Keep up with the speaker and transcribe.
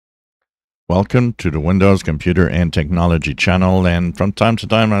Welcome to the Windows Computer and Technology channel, and from time to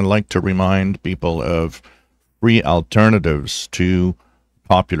time I like to remind people of free alternatives to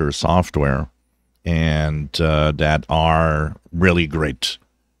popular software and that are really great.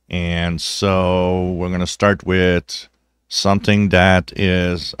 And so we're going to start with something that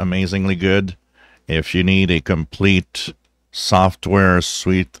is amazingly good. If you need a complete software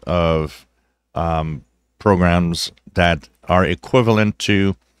suite of programs that are equivalent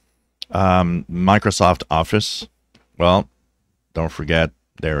to Microsoft Office, well, don't forget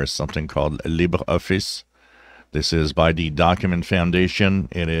there is something called LibreOffice. This is by the Document Foundation.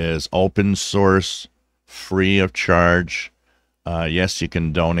 It is open source, free of charge. Yes, you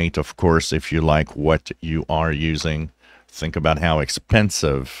can donate, of course, if you like what you are using. Think about how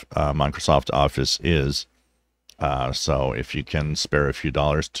expensive Microsoft Office is. So if you can spare a few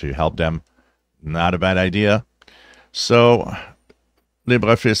dollars to help them, not a bad idea. So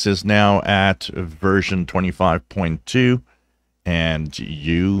LibreOffice is now at version 25.2, and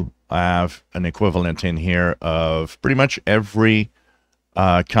you have an equivalent in here of pretty much every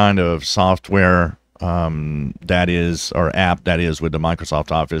kind of software that is, or app that is with the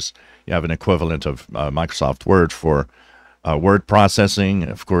Microsoft Office. You have an equivalent of Microsoft Word for word processing,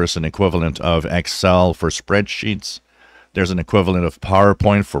 of course, an equivalent of Excel for spreadsheets. There's an equivalent of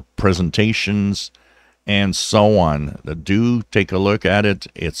PowerPoint for presentations, and so on. Do take a look at it.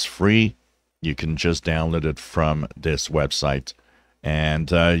 It's free. You can just download it from this website,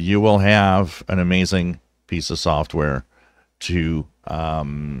 and you will have an amazing piece of software to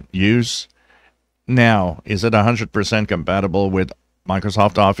use. Now, is it 100% compatible with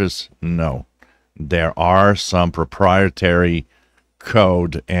Microsoft Office? No. There are some proprietary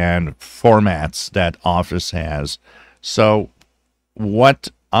code and formats that Office has. So what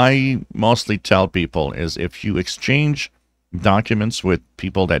I mostly tell people is, if you exchange documents with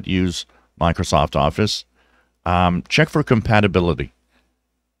people that use Microsoft Office, check for compatibility.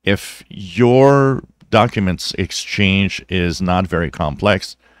 If your documents exchange is not very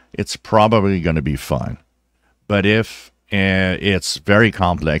complex, it's probably going to be fine. But if it's very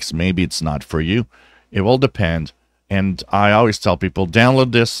complex, maybe it's not for you. It will depend. And I always tell people,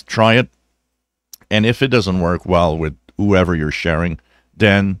 download this, try it. And if it doesn't work well with whoever you're sharing,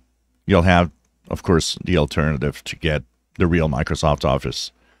 then you'll have, of course, the alternative to get the real Microsoft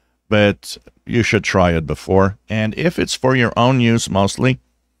Office. But you should try it before. And if it's for your own use mostly,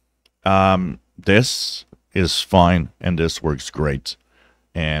 this is fine and this works great.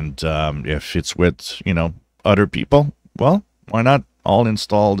 And if it's with, other people, well, why not all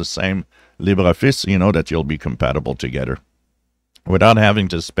install the same LibreOffice, that you'll be compatible together without having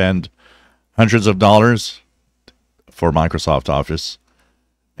to spend hundreds of dollars for Microsoft Office.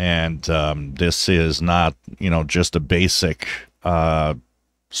 And this is not, just a basic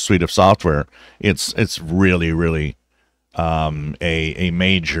suite of software. It's really, really a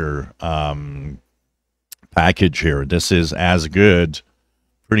major package here. This is as good,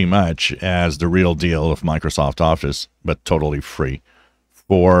 pretty much, as the real deal of Microsoft Office, but totally free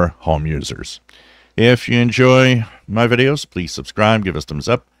for home users. If you enjoy my videos, please subscribe, give us a thumbs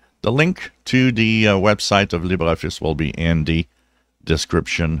up. The link to the website of LibreOffice will be in the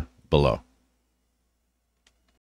description below.